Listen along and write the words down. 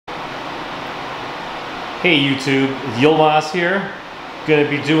Hey YouTube, Yilmaz here. Gonna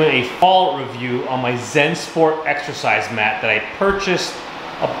be doing a fall review on my Zen Sport exercise mat that I purchased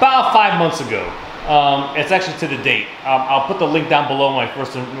about 5 months ago. It's actually to the date. I'll put the link down below my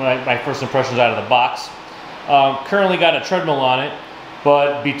first impressions out of the box. Currently got a treadmill on it,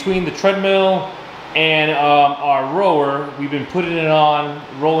 but between the treadmill and our rower, we've been putting it on,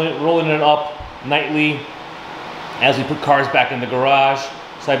 rolling it up nightly as we put cars back in the garage.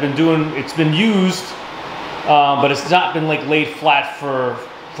 So I've been doing, it's been used, but it's not been like laid flat for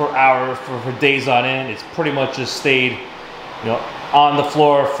hours, for days on end. It's pretty much just stayed, on the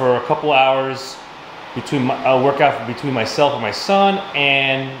floor for a couple hours between a workout between myself and my son,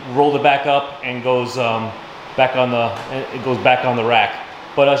 and rolled it back up and goes back on the rack.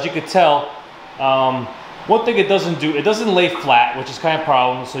 But as you could tell, one thing it doesn't do, it doesn't lay flat, which is kind of a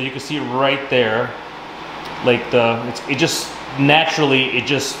problem. So you can see right there, like it just naturally,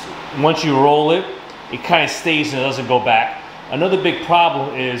 once you roll it, it kind of stays and it doesn't go back. Another big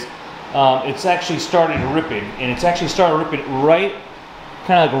problem is it's actually started ripping, and it's actually started ripping right,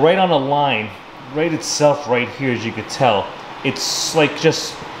 kind of like right on the line, right itself right here, as you could tell. It's like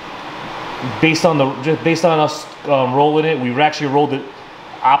just based on us rolling it. We've actually rolled it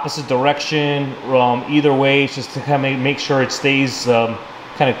opposite direction, either way, just to kind of make sure it stays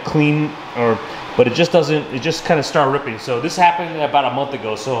kind of clean, but it just doesn't. It just kind of started ripping. So this happened about a month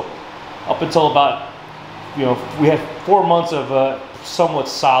ago. So up until about, we had 4 months of somewhat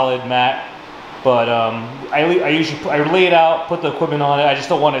solid mat, but I lay it out, put the equipment on it. I just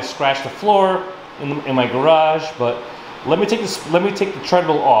don't want to scratch the floor in my garage. But let me take the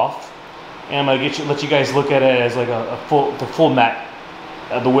treadmill off, and I'm gonna let you guys look at it as like the full mat,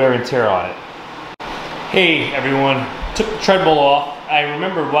 the wear and tear on it. Hey everyone, took the treadmill off. I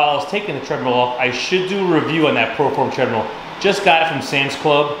remember while I was taking the treadmill off, I should do a review on that ProForm treadmill. Just got it from Sam's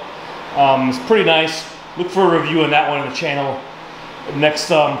Club. It's pretty nice. Look for a review on that one on the channel next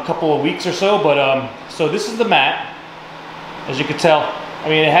couple of weeks or so. But so this is the mat. As you can tell, I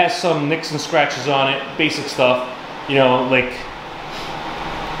mean, it has some nicks and scratches on it, basic stuff. Like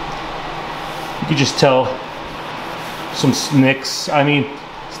you can just tell some nicks. I mean,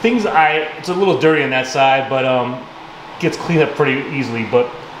 it's a little dirty on that side, but gets cleaned up pretty easily.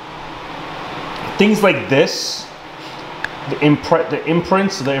 But things like this, the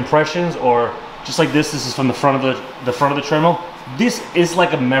imprints, the impressions, or just like this is from the front of the treadmill. This is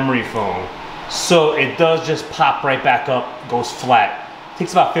like a memory foam, so it does just pop right back up, goes flat. It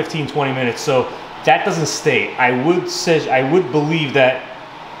takes about 15-20 minutes, so that doesn't stay. I would believe that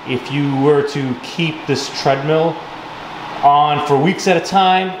if you were to keep this treadmill on for weeks at a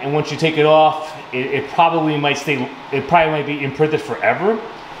time, and once you take it off, it probably might stay. It probably might be imprinted forever.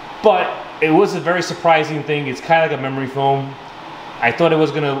 But it was a very surprising thing. It's kind of like a memory foam. I thought it was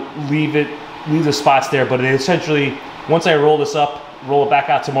gonna leave the spots there, but it essentially, once I roll this up, roll it back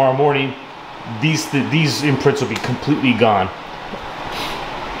out tomorrow morning, these imprints will be completely gone.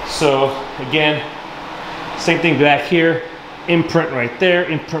 So again, same thing back here, imprint right there,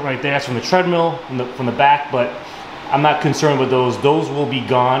 imprint right there. That's from the treadmill, from the back, but I'm not concerned with those. Those will be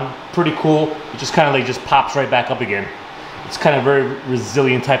gone. Pretty cool. It just kind of like just pops right back up again. It's kind of very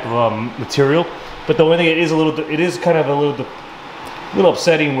resilient type of material. But the only thing, it is kind of a little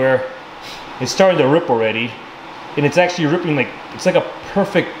upsetting where it's starting to rip already, and it's actually ripping it's like a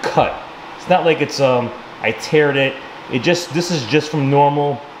perfect cut. It's not like it's I teared it. This is just from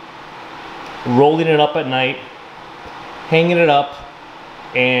normal rolling it up at night, hanging it up,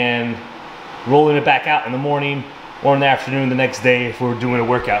 and rolling it back out in the morning or in the afternoon the next day if we're doing a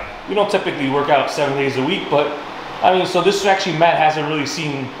workout. We don't typically work out 7 days a week, but I mean, so this actually, mat hasn't really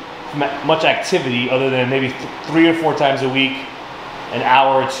seen much activity other than maybe 3 or 4 times a week, an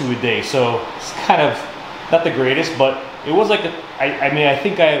hour or 2 a day. So it's kind of not the greatest, but it was like, I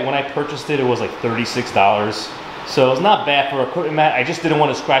think when I purchased it, it was like $36. So it's not bad for an equipment mat. I just didn't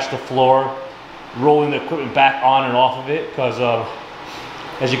want to scratch the floor, rolling the equipment back on and off of it, because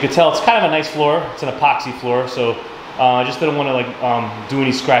as you can tell, it's kind of a nice floor. It's an epoxy floor, so I just didn't want to do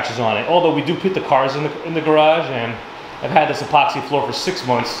any scratches on it. Although we do put the cars in the garage, and I've had this epoxy floor for 6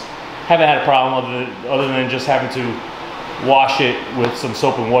 months. Haven't had a problem other than just having to wash it with some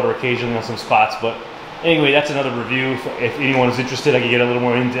soap and water occasionally on some spots. But anyway, that's another review. If anyone is interested, I can get a little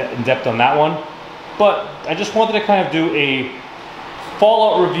more in depth on that one. But I just wanted to kind of do a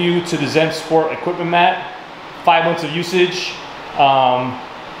fallout review to the Zen Sport equipment mat. 5 months of usage.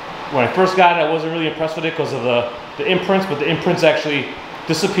 When I first got it, I wasn't really impressed with it because of the imprints, but the imprints actually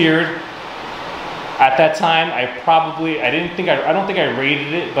disappeared. At that time, I don't think I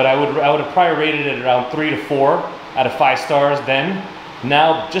rated it, but I would have probably rated it around 3 to 4 out of 5 stars then.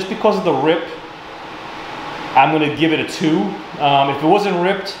 Now, just because of the rip, I'm gonna give it a 2. If it wasn't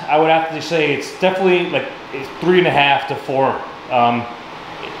ripped, I would have to say it's definitely like 3.5 to 4.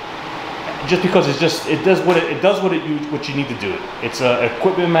 Just because it does what you need to do. It's a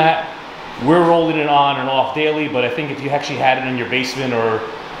equipment mat. We're rolling it on and off daily, but I think if you actually had it in your basement or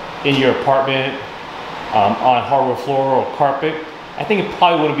in your apartment on hardwood floor or carpet, I think it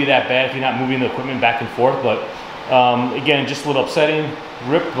probably wouldn't be that bad if you're not moving the equipment back and forth. But again, just a little upsetting,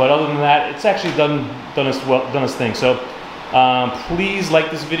 ripped. But other than that, it's actually done its thing. So please like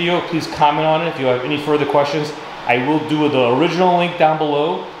this video. Please comment on it if you have any further questions. I will do the original link down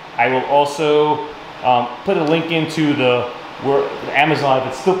below. I will also put a link into the Amazon if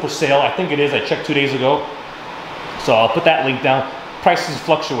it's still for sale. I think it is. I checked 2 days ago, so I'll put that link down. Prices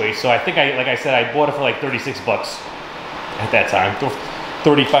fluctuate, so I think like I said, I bought it for like 36 bucks at that time,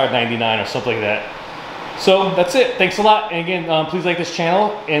 35.99 or something like that. So that's it. Thanks a lot, and again, please like this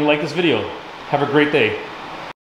channel and like this video. Have a great day.